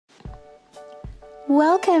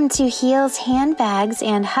Welcome to Heels, Handbags,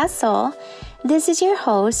 and Hustle. This is your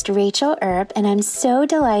host, Rachel Earp, and I'm so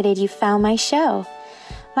delighted you found my show.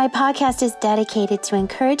 My podcast is dedicated to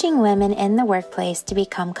encouraging women in the workplace to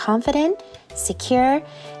become confident, secure,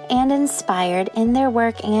 and inspired in their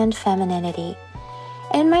work and femininity.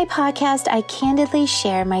 In my podcast, I candidly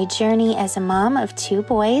share my journey as a mom of 2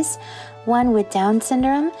 boys, one with Down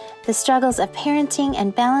syndrome, the struggles of parenting,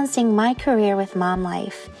 and balancing my career with mom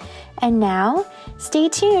life. And now, stay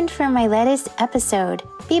tuned for my latest episode.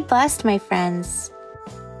 Be blessed, my friends.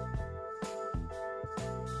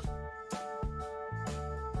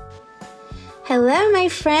 Hello, my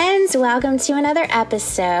friends. Welcome to another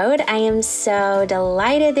episode. I am so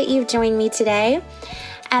delighted that you've joined me today.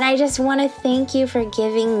 And I just want to thank you for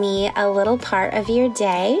giving me a little part of your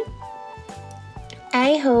day.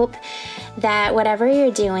 I hope that whatever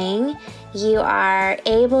you're doing, you are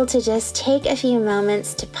able to just take a few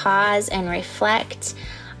moments to pause and reflect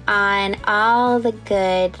on all the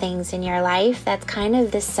good things in your life. That's kind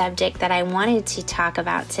of the subject that I wanted to talk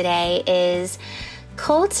about today, is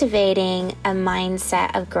cultivating a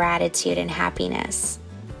mindset of gratitude and happiness.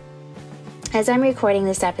 As I'm recording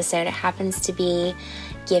this episode, it happens to be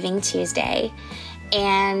Giving Tuesday,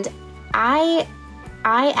 and I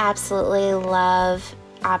absolutely love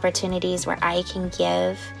opportunities where I can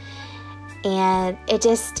give. And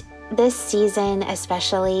this season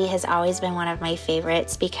especially has always been one of my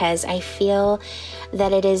favorites because I feel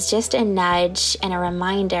that it is just a nudge and a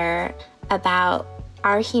reminder about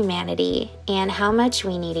our humanity and how much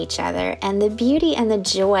we need each other and the beauty and the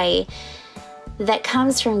joy that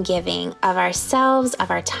comes from giving of ourselves, of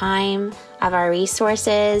our time, of our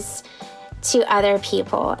resources to other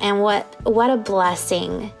people. And what a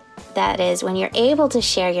blessing that is when you're able to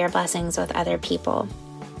share your blessings with other people.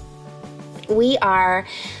 We are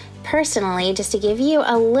personally, just to give you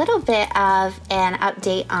a little bit of an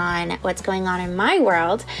update on what's going on in my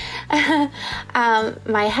world,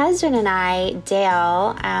 my husband and I,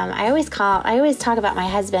 Dale, I always talk about my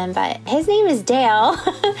husband, but his name is Dale,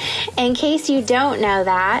 in case you don't know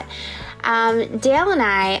that. Dale and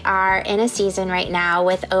I are in a season right now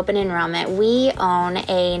with open enrollment. We own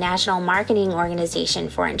a national marketing organization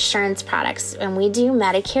for insurance products, and we do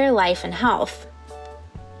Medicare, life, and health.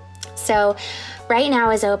 So right now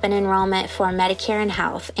is open enrollment for Medicare and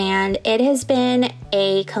health, and it has been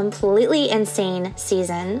a completely insane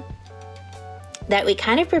season that we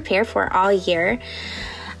kind of prepare for all year.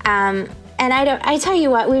 And I tell you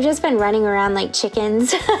what, we've just been running around like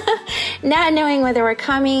chickens, not knowing whether we're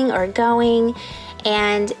coming or going,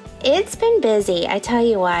 and it's been busy, I tell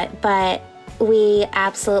you what, but we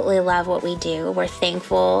absolutely love what we do. We're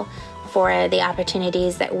thankful for the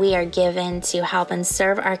opportunities that we are given to help and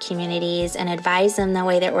serve our communities and advise them the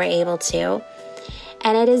way that we're able to.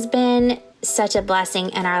 And it has been such a blessing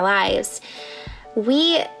in our lives.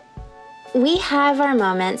 We have our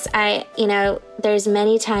moments. There's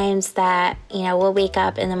many times that, we'll wake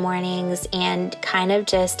up in the mornings and kind of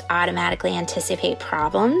just automatically anticipate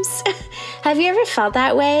problems. Have you ever felt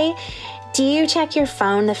that way? Do you check your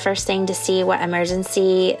phone the first thing to see what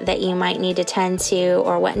emergency that you might need to tend to,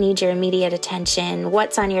 or what needs your immediate attention,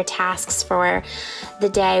 what's on your tasks for the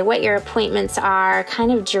day, what your appointments are,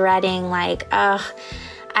 kind of dreading like, I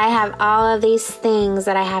have all of these things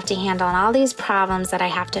that I have to handle and all these problems that I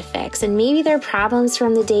have to fix. And maybe they're problems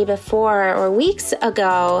from the day before or weeks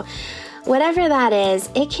ago. Whatever that is,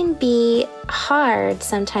 it can be hard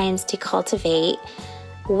sometimes to cultivate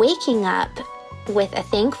waking up with a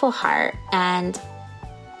thankful heart and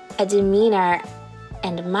a demeanor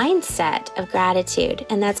and mindset of gratitude.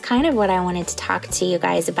 And that's kind of what I wanted to talk to you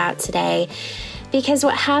guys about today, because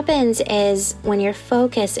what happens is when your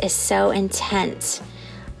focus is so intense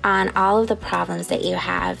on all of the problems that you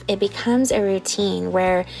have, it becomes a routine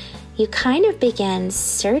where you kind of begin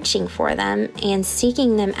searching for them and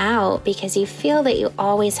seeking them out because you feel that you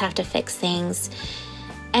always have to fix things.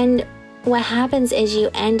 And what happens is you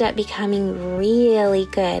end up becoming really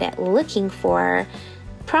good at looking for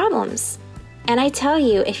problems. And I tell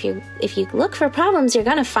you, if you look for problems, you're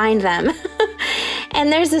going to find them.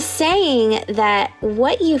 And there's a saying that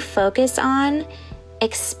what you focus on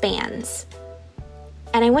expands.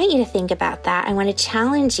 And I want you to think about that. I want to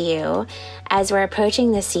challenge you as we're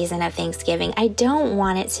approaching the season of Thanksgiving. I don't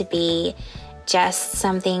want it to be just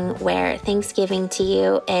something where Thanksgiving to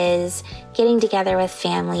you is getting together with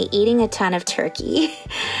family, eating a ton of turkey,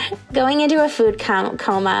 going into a food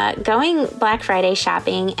coma, going Black Friday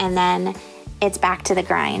shopping, and then it's back to the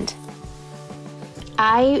grind.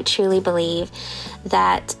 I truly believe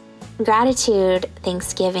that gratitude,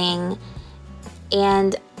 Thanksgiving,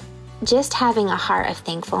 and just having a heart of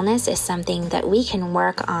thankfulness is something that we can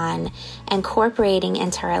work on incorporating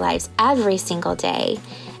into our lives every single day.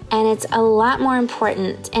 And it's a lot more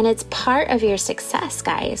important, and it's part of your success,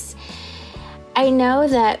 guys. I know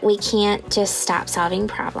that we can't just stop solving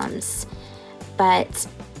problems, but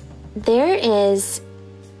there is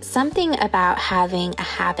something about having a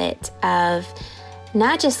habit of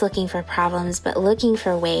not just looking for problems, but looking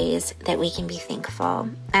for ways that we can be thankful.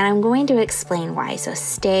 And I'm going to explain why, so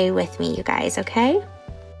stay with me, you guys, okay?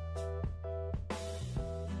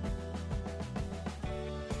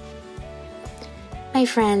 My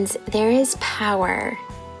friends, there is power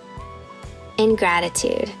in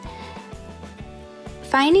gratitude.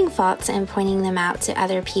 Finding faults and pointing them out to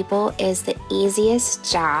other people is the easiest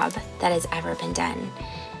job that has ever been done.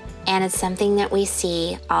 And it's something that we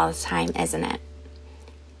see all the time, isn't it?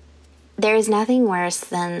 There is nothing worse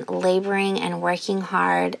than laboring and working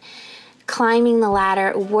hard, climbing the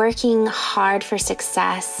ladder, working hard for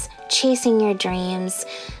success, chasing your dreams,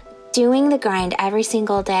 doing the grind every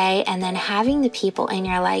single day, and then having the people in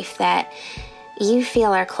your life that you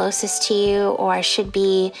feel are closest to you or should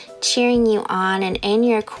be cheering you on and in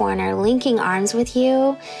your corner, linking arms with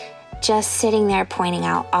you, just sitting there pointing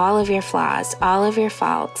out all of your flaws, all of your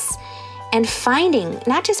faults, and finding,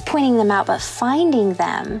 not just pointing them out, but finding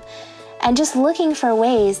them and just looking for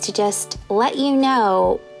ways to just let you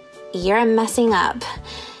know you're messing up.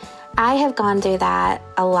 I have gone through that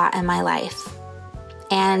a lot in my life.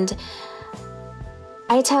 And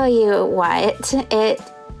I tell you what,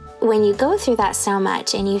 when you go through that so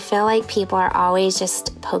much and you feel like people are always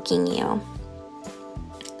just poking you,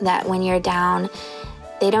 that when you're down,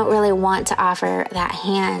 they don't really want to offer that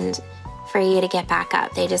hand for you to get back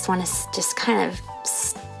up. They just want to just kind of,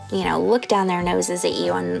 look down their noses at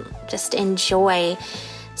you and just enjoy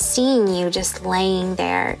seeing you just laying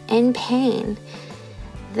there in pain.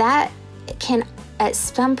 That can, at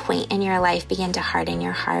some point in your life, begin to harden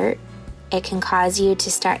your heart. It can cause you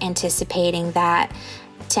to start anticipating that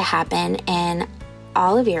to happen in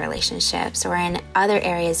all of your relationships or in other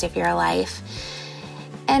areas of your life.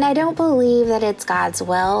 And I don't believe that it's God's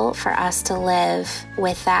will for us to live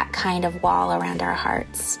with that kind of wall around our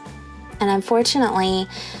hearts. And unfortunately,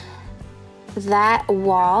 that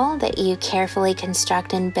wall that you carefully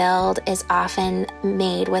construct and build is often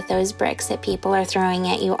made with those bricks that people are throwing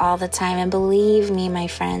at you all the time. And believe me, my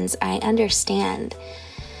friends, I understand.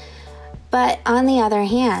 But on the other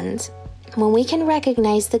hand, when we can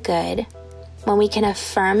recognize the good, when we can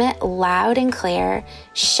affirm it loud and clear,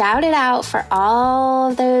 shout it out for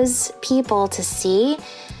all of those people to see,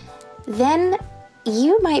 then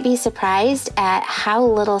you might be surprised at how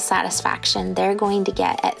little satisfaction they're going to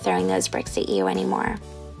get at throwing those bricks at you anymore.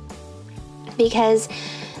 Because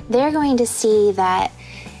they're going to see that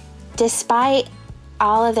despite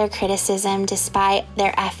all of their criticism, despite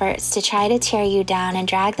their efforts to try to tear you down and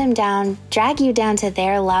drag you down to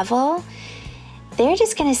their level, they're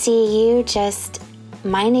just going to see you just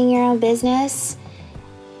minding your own business,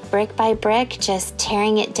 brick by brick, just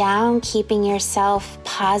tearing it down, keeping yourself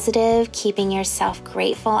positive, keeping yourself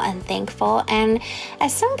grateful and thankful. And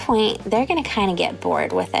at some point, they're going to kind of get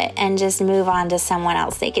bored with it and just move on to someone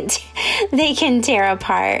else they can tear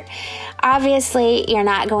apart. Obviously, you're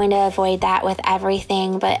not going to avoid that with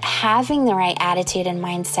everything, but having the right attitude and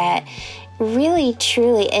mindset really,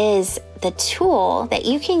 truly is the tool that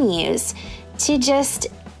you can use to just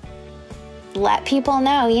let people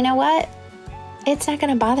know, you know what? It's not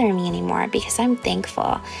going to bother me anymore because I'm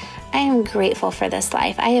thankful. I am grateful for this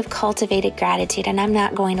life. I have cultivated gratitude, and I'm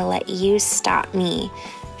not going to let you stop me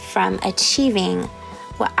from achieving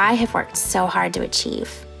what I have worked so hard to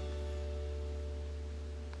achieve.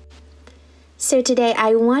 So today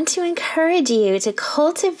I want to encourage you to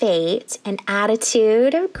cultivate an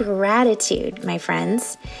attitude of gratitude, my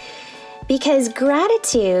friends, because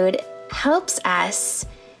gratitude helps us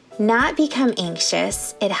not become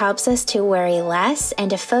anxious. It helps us to worry less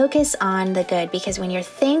and to focus on the good, because when you're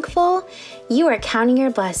thankful, you are counting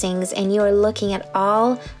your blessings and you are looking at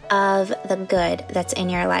all of the good that's in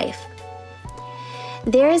your life.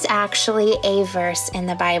 There is actually a verse in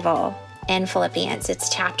the Bible in Philippians.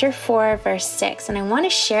 It's chapter 4, verse 6, and I want to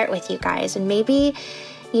share it with you guys. And maybe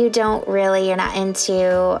you're not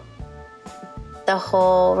into the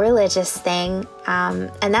whole religious thing, and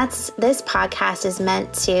this podcast is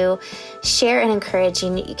meant to share and encourage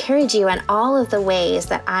you in all of the ways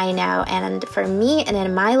that I know. And for me and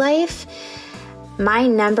in my life, my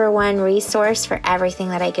number one resource for everything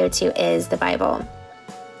that I go to is the Bible.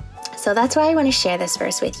 So that's why I want to share this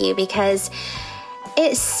verse with you, because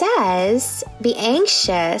it says, "Be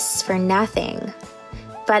anxious for nothing,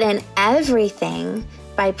 but in everything,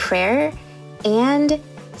 by by prayer and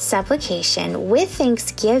supplication with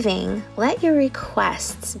thanksgiving, let your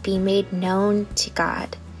requests be made known to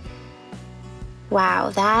God.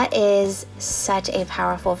 Wow, that is such a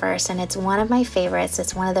powerful verse, and it's one of my favorites.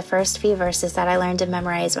 It's one of the first few verses that I learned to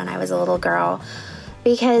memorize when I was a little girl,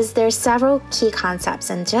 because there's several key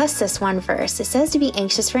concepts in just this one verse. It says to be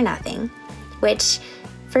anxious for nothing, which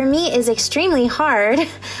for me is extremely hard.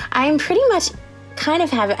 I'm pretty much kind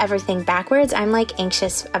of have everything backwards. I'm like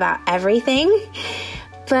anxious about everything,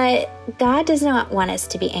 but God does not want us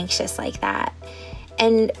to be anxious like that.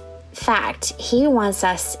 In fact, He wants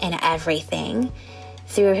us in everything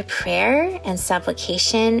through prayer and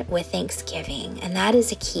supplication with thanksgiving. And that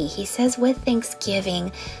is a key. He says, with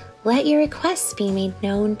thanksgiving, let your requests be made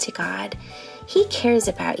known to God. He cares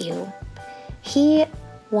about you. He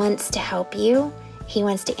wants to help you. He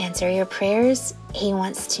wants to answer your prayers. He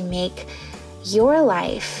wants to make your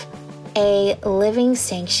life a living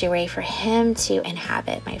sanctuary for Him to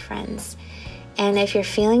inhabit, my friends. And if you're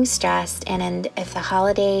feeling stressed, and if the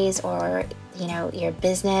holidays or, your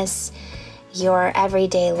business, your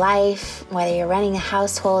everyday life, whether you're running a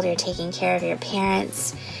household, you're taking care of your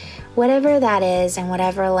parents, whatever that is and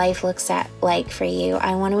whatever life looks like for you,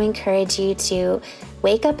 I want to encourage you to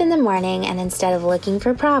wake up in the morning and instead of looking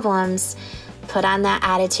for problems, put on that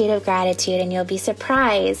attitude of gratitude, and you'll be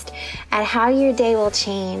surprised at how your day will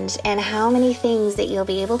change and how many things that you'll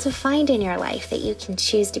be able to find in your life that you can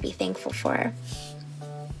choose to be thankful for.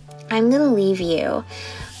 I'm going to leave you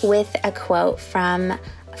with a quote from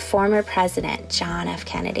former President John F.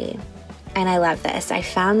 Kennedy. And I love this. I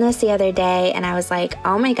found this the other day and I was like,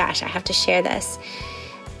 oh my gosh, I have to share this.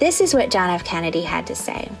 This is what John F. Kennedy had to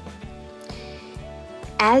say.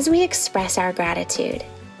 As we express our gratitude,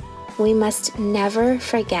 we must never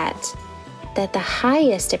forget that the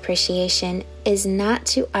highest appreciation is not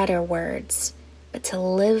to utter words, but to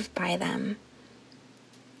live by them.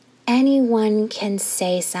 Anyone can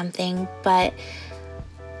say something, but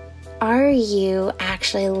are you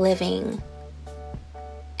actually living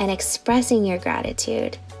and expressing your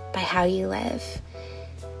gratitude by how you live?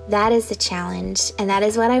 That is the challenge, and that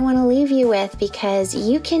is what I want to leave you with, because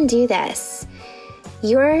you can do this.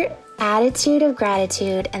 Your attitude of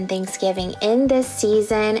gratitude and thanksgiving in this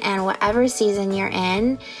season and whatever season you're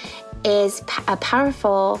in is a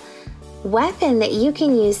powerful weapon that you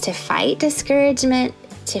can use to fight discouragement,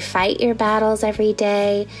 to fight your battles every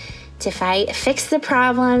day, to fix the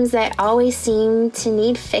problems that always seem to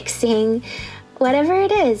need fixing. Whatever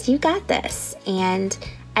it is, you got this. And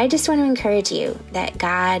I just want to encourage you that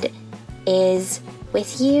God is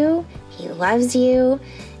with you. He loves you.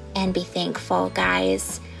 And be thankful,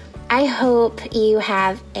 guys. I hope you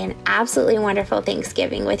have an absolutely wonderful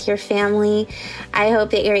Thanksgiving with your family. I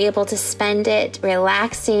hope that you're able to spend it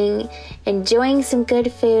relaxing, enjoying some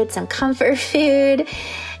good food, some comfort food,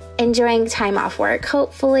 enjoying time off work,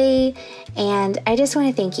 hopefully. And I just want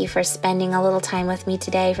to thank you for spending a little time with me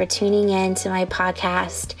today, for tuning in to my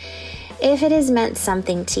podcast. If it has meant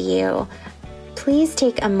something to you, please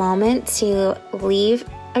take a moment to leave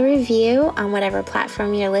a review on whatever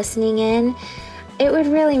platform you're listening in. It would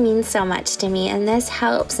really mean so much to me, and this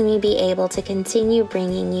helps me be able to continue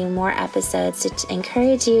bringing you more episodes to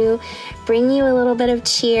encourage you, bring you a little bit of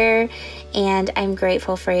cheer, and I'm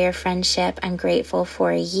grateful for your friendship. I'm grateful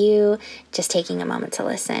for you just taking a moment to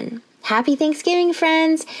listen. Happy Thanksgiving,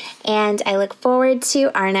 friends, and I look forward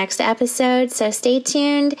to our next episode, so stay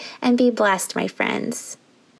tuned and be blessed, my friends.